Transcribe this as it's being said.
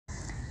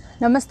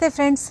నమస్తే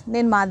ఫ్రెండ్స్,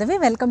 నేను Madhavi.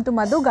 Welcome to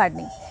Madhu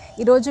gardening.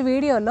 ఈరోజు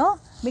వీడియోలో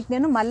మీకు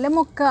నేను మల్లె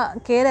మొక్క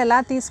కేర్ ఎలా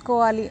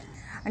తీసుకోవాలి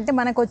అంటే,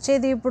 మనకు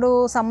వచ్చేది ఇప్పుడు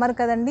సమ్మర్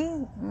కదండి,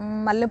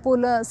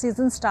 మల్లెపూల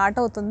సీజన్ స్టార్ట్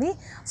అవుతుంది.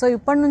 సో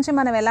ఇప్పటి నుంచి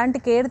మనం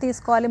ఎలాంటి కేర్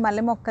తీసుకోవాలి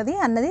మల్లె మొక్కది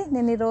అన్నది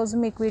నేను ఈరోజు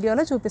మీకు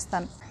వీడియోలో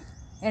చూపిస్తాను.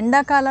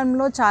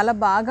 ఎండాకాలంలో చాలా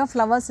బాగా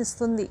ఫ్లవర్స్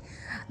ఇస్తుంది.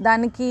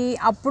 దానికి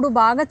అప్పుడు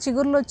బాగా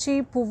చిగుర్లు వచ్చి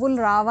పువ్వులు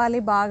రావాలి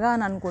బాగా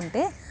అని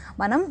అనుకుంటే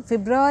మనం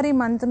ఫిబ్రవరి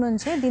మంత్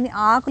నుంచే దీని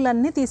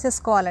ఆకులన్నీ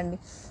తీసేసుకోవాలండి.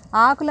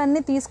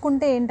 ఆకులన్నీ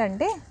తీసుకుంటే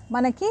ఏంటంటే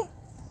మనకి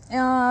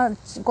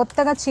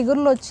కొత్తగా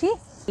చిగుర్లు వచ్చి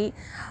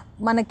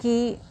మనకి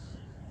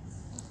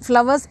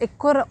ఫ్లవర్స్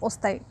ఎక్కువ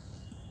వస్తాయి.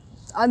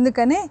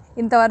 అందుకనే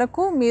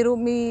ఇంతవరకు మీరు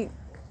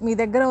మీ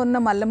దగ్గర ఉన్న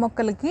మల్లె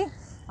మొక్కలకి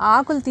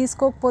ఆకులు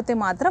తీసుకోకపోతే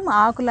మాత్రం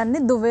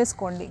ఆకులన్నీ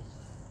దువ్వేసుకోండి.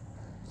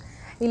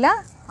 ఇలా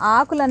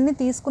ఆకులన్నీ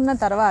తీసుకున్న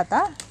తర్వాత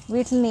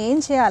వీటిని ఏం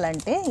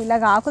చేయాలంటే,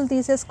 ఇలాగ ఆకులు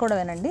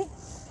తీసేసుకోవడమేనండి.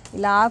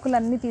 ఇలా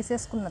ఆకులన్నీ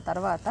తీసేసుకున్న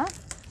తర్వాత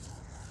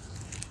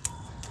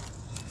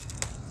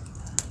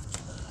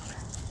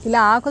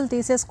ఇలా ఆకులు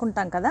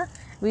తీసేసుకుంటాం కదా,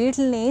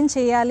 వీటిని ఏం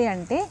చేయాలి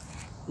అంటే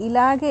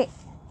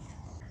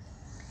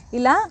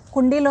ఇలా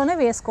కుండీలోనే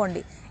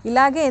వేసుకోండి.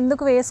 ఇలాగే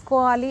ఎందుకు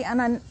వేసుకోవాలి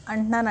అని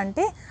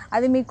అంటున్నానంటే,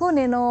 అది మీకు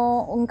నేను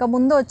ఇంకా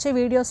ముందు వచ్చే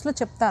వీడియోస్లో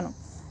చెప్తాను.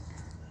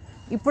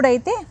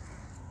 ఇప్పుడైతే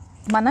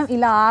మనం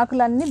ఇలా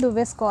ఆకులన్నీ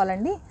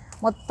దువ్వేసుకోవాలండి.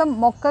 మొత్తం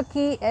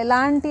మొక్కకి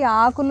ఎలాంటి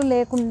ఆకులు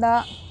లేకుండా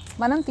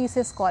మనం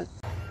తీసేసుకోవాలి.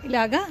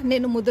 ఇలాగా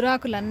నేను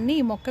ముదురాకులన్నీ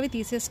మొక్కవి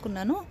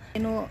తీసేసుకున్నాను.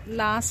 నేను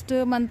లాస్ట్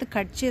మంత్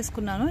కట్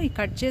చేసుకున్నాను. ఈ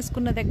కట్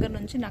చేసుకున్న దగ్గర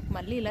నుంచి నాకు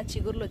మళ్ళీ ఇలా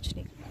చిగుర్లు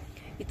వచ్చినాయి.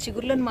 ఈ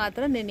చిగుర్లను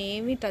మాత్రం నేను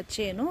ఏమీ టచ్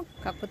చేయను,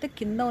 కాకపోతే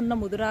కింద ఉన్న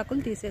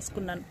ముదురాకులు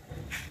తీసేసుకున్నాను.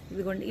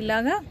 ఇదిగోండి,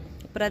 ఇలాగా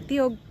ప్రతి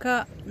ఒక్క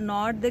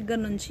నాట్ దగ్గర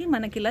నుంచి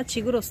మనకి ఇలా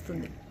చిగురు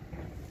వస్తుంది.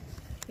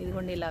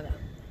 ఇదిగోండి,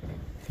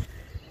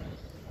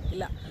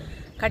 ఇలా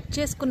కట్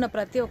చేసుకున్న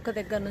ప్రతి ఒక్క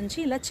దగ్గర నుంచి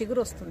ఇలా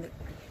చిగురు వస్తుంది.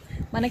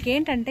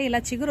 మనకేంటంటే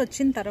ఇలా చిగురు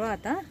వచ్చిన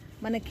తర్వాత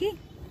మనకి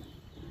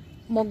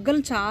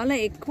మొగ్గలు చాలా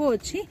ఎక్కువ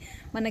వచ్చి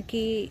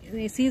మనకి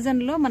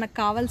సీజన్లో మనకు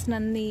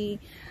కావాల్సినన్ని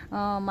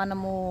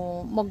మనము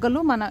మొగ్గలు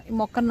మన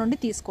మొక్క నుండి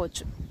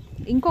తీసుకోవచ్చు.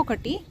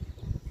 ఇంకొకటి,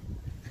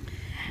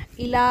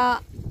 ఇలా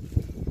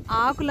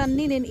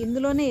ఆకులన్నీ నేను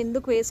ఇందులోనే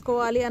ఎందుకు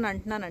వేసుకోవాలి అని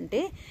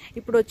అంటున్నానంటే,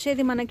 ఇప్పుడు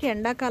వచ్చేది మనకి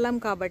ఎండాకాలం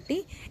కాబట్టి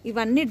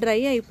ఇవన్నీ డ్రై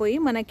అయిపోయి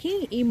మనకి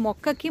ఈ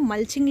మొక్కకి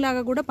మల్చింగ్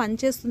లాగా కూడా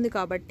పనిచేస్తుంది.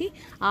 కాబట్టి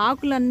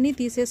ఆకులన్నీ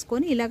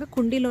తీసేసుకొని ఇలాగ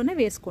కుండీలోనే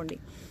వేసుకోండి.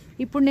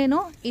 ఇప్పుడు నేను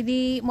ఇది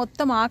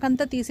మొత్తం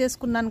ఆకంతా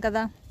తీసేసుకున్నాను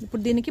కదా,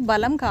 ఇప్పుడు దీనికి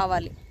బలం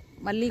కావాలి.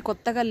 మళ్ళీ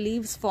కొత్తగా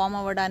లీవ్స్ ఫామ్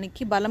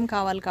అవ్వడానికి బలం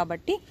కావాలి.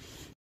 కాబట్టి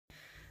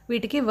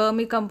వీటికి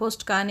వర్మీ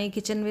కంపోస్ట్ కానీ,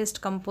 కిచెన్ వేస్ట్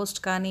కంపోస్ట్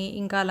కానీ,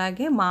 ఇంకా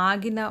అలాగే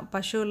మాగిన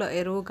పశువుల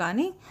ఎరువు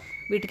కానీ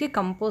వీటికి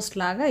కంపోస్ట్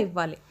లాగా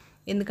ఇవ్వాలి.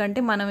 ఎందుకంటే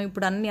మనం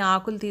ఇప్పుడు అన్ని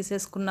ఆకులు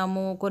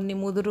తీసేసుకున్నాము, కొన్ని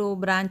ముదురు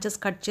బ్రాంచెస్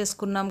కట్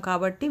చేసుకున్నాం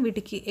కాబట్టి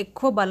వీటికి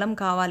ఎక్కువ బలం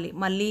కావాలి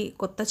మళ్ళీ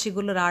కొత్త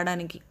చిగుళ్ళు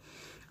రావడానికి.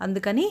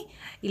 అందుకని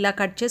ఇలా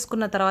కట్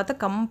చేసుకున్న తర్వాత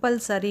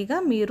కంపల్సరీగా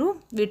మీరు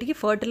వీటికి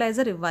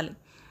ఫర్టిలైజర్ ఇవ్వాలి.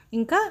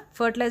 ఇంకా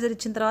ఫర్టిలైజర్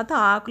ఇచ్చిన తర్వాత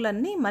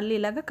ఆకులన్నీ మళ్ళీ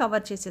ఇలాగ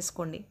కవర్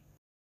చేసేసుకోండి.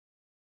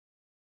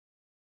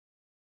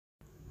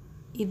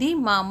 ఇది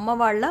మా అమ్మ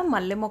వాళ్ళ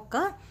మల్లె మొక్క.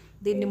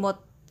 దీన్ని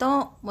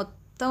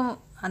మొత్తం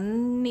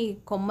అన్ని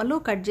కొమ్మలు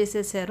కట్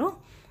చేసేసారు.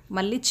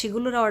 మళ్ళీ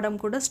చిగులు రావడం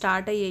కూడా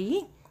స్టార్ట్ అయ్యాయి.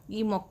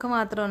 ఈ మొక్క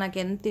మాత్రం నాకు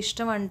ఎంత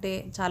ఇష్టం అంటే,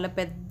 చాలా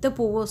పెద్ద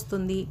పువ్వు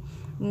వస్తుంది.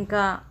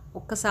 ఇంకా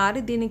ఒక్కసారి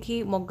దీనికి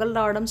మొగ్గలు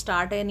రావడం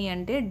స్టార్ట్ అయినాయి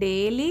అంటే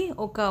డైలీ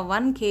ఒక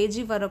 1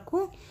 kg వరకు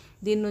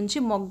దీని నుంచి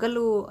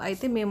మొగ్గలు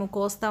అయితే మేము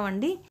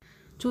కోస్తామండి.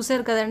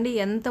 చూసారు కదండి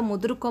ఎంత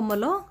ముదురు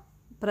కొమ్మలో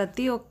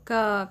ప్రతి ఒక్క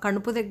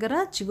కణుపు దగ్గర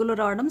చిగులు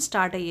రావడం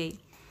స్టార్ట్ అయ్యాయి.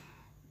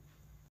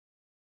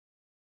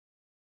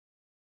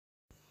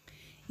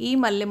 ఈ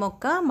మల్లె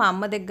మొక్క మా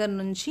అమ్మ దగ్గర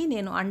నుంచి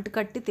నేను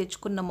అంటుకట్టి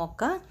తెచ్చుకున్న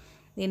మొక్క.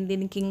 నేను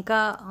దీనికి ఇంకా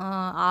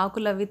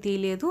ఆకులు అవి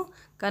తీయలేదు,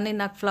 కానీ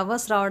నాకు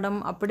ఫ్లవర్స్ రావడం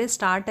అప్పుడే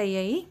స్టార్ట్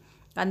అయ్యాయి.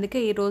 అందుకే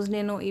ఈరోజు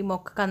నేను ఈ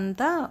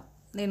మొక్కకంతా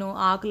నేను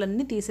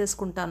ఆకులన్నీ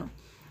తీసేసుకుంటాను.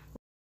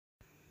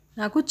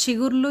 నాకు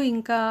చిగుర్లు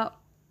ఇంకా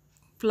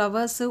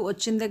ఫ్లవర్స్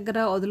వచ్చిన దగ్గర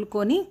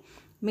వదులుకొని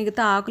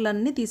మిగతా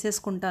ఆకులన్నీ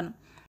తీసేసుకుంటాను.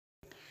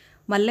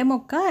 మల్లె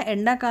మొక్క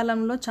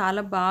ఎండాకాలంలో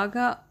చాలా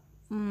బాగా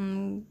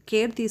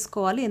కేర్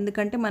తీసుకోవాలి.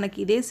 ఎందుకంటే మనకి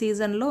ఇదే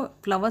సీజన్లో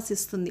ఫ్లవర్స్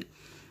ఇస్తుంది.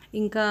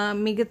 ఇంకా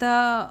మిగతా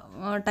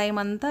టైం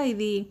అంతా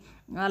ఇది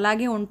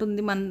అలాగే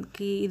ఉంటుంది.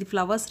 మనకి ఇది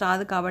ఫ్లవర్స్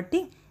రాదు కాబట్టి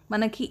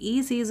మనకి ఈ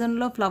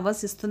సీజన్లో ఫ్లవర్స్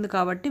ఇస్తుంది.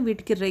 కాబట్టి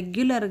వీటికి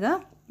రెగ్యులర్గా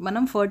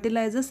మనం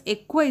ఫర్టిలైజర్స్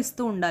ఎక్కువ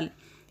ఇస్తూ ఉండాలి.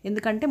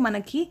 ఎందుకంటే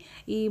మనకి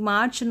ఈ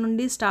మార్చ్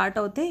నుండి స్టార్ట్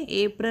అవుతే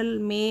ఏప్రిల్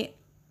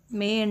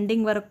మే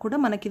ఎండింగ్ వరకు కూడా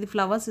మనకి ఇది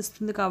ఫ్లవర్స్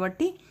ఇస్తుంది.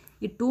 కాబట్టి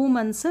ఈ 2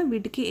 months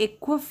వీటికి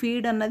ఎక్కువ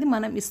ఫీడ్ అన్నది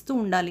మనం ఇస్తూ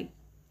ఉండాలి.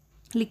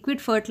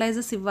 లిక్విడ్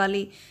ఫర్టిలైజర్స్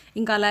ఇవ్వాలి.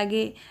 ఇంకా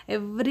అలాగే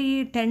ఎవ్రీ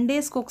 10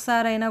 daysకి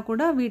ఒకసారి అయినా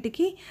కూడా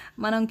వీటికి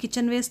మనం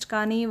కిచెన్ వేస్ట్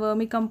కానీ,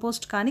 వర్మీ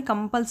కంపోస్ట్ కానీ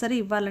కంపల్సరీ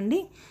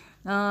ఇవ్వాలండి.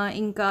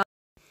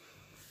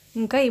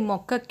 ఇంకా ఈ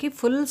మొక్కకి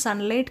ఫుల్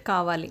సన్లైట్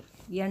కావాలి.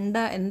 ఎండ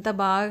ఎంత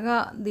బాగా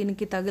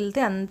దీనికి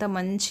తగిలితే అంత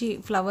మంచి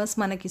ఫ్లవర్స్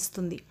మనకి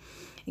ఇస్తుంది.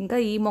 ఇంకా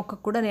ఈ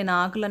మొక్కకు కూడా నేను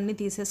ఆకులన్నీ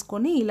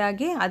తీసేసుకొని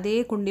ఇలాగే అదే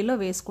కుండీలో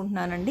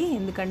వేసుకుంటున్నానండి.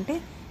 ఎందుకంటే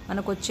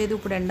మనకు వచ్చేది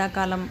ఇప్పుడు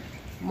ఎండాకాలం,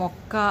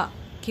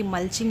 మొక్కకి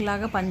మల్చింగ్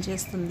లాగా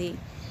పనిచేస్తుంది.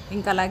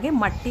 ఇంకా అలాగే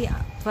మట్టి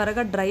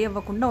త్వరగా డ్రై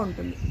అవ్వకుండా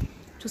ఉంటుంది.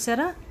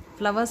 చూసారా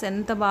ఫ్లవర్స్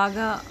ఎంత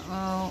బాగా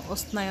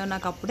వస్తున్నాయో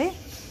నాకు అప్పుడే.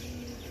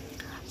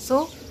 సో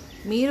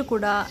మీరు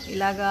కూడా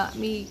ఇలాగా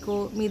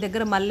మీ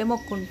దగ్గర మల్లె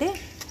మొక్క ఉంటే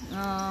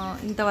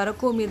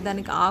ఇంతవరకు మీరు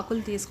దానికి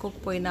ఆకులు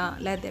తీసుకోకపోయినా,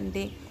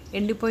 లేదంటే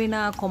ఎండిపోయిన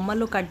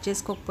కొమ్మలు కట్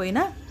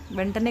చేసుకోకపోయినా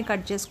వెంటనే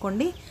కట్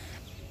చేసుకోండి.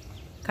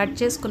 కట్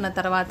చేసుకున్న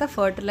తర్వాత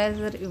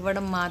ఫర్టిలైజర్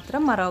ఇవ్వడం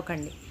మాత్రం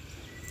మరవకండి.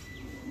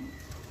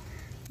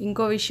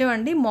 ఇంకో విషయం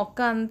అండి,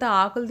 మొక్క అంతా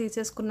ఆకులు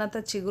తీసేసుకున్నంత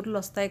చిగురులు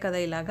వస్తాయి కదా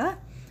ఇలాగా.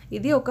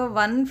 ఇది ఒక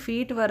 1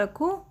 ఫీట్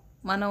వరకు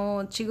మనం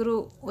చిగురు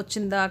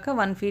వచ్చిన దాకా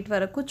 1 ఫీట్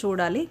వరకు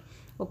చూడాలి.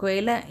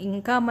 ఒకవేళ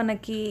ఇంకా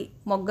మనకి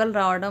మొగ్గలు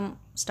రావడం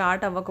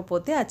స్టార్ట్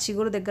అవ్వకపోతే ఆ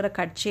చిగురు దగ్గర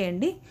కట్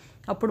చేయండి.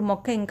 అప్పుడు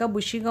మొక్క ఇంకా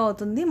బుషీగా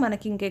అవుతుంది,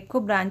 మనకి ఇంకెక్కువ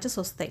బ్రాంచెస్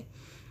వస్తాయి.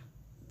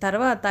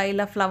 తర్వాత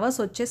ఇలా ఫ్లవర్స్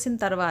వచ్చేసిన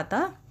తర్వాత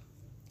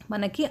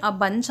మనకి ఆ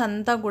బంచ్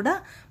అంతా కూడా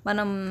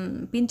మనం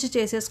పించి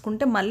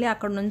చేసేసుకుంటే మళ్ళీ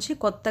అక్కడ నుంచి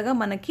కొత్తగా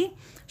మనకి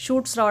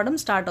షూట్స్ రావడం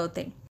స్టార్ట్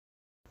అవుతాయి.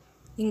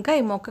 ఇంకా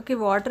ఈ మొక్కకి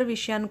వాటర్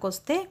విషయానికి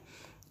వస్తే,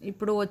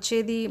 ఇప్పుడు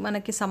వచ్చేది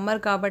మనకి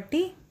సమ్మర్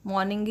కాబట్టి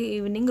మార్నింగ్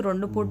ఈవినింగ్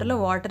 2 పూటల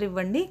వాటర్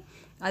ఇవ్వండి.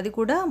 అది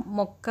కూడా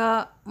మొక్క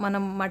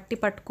మనం మట్టి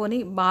పట్టుకొని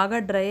బాగా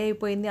డ్రై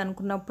అయిపోయింది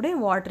అనుకున్నప్పుడే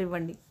వాటర్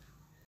ఇవ్వండి.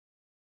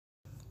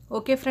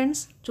 ఓకే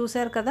ఫ్రెండ్స్,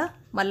 చూశారు కదా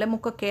మల్లె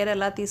మొక్క కేర్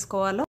ఎలా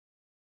తీసుకోవాలో.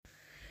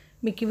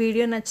 మీకు ఈ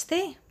వీడియో నచ్చితే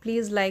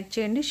ప్లీజ్ లైక్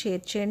చేయండి,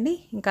 షేర్ చేయండి.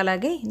 ఇంకా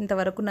అలాగే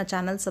ఇంతవరకు నా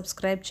ఛానల్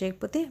సబ్స్క్రైబ్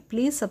చేయకపోతే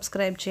ప్లీజ్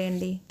సబ్స్క్రైబ్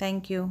చేయండి.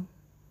 Thank you.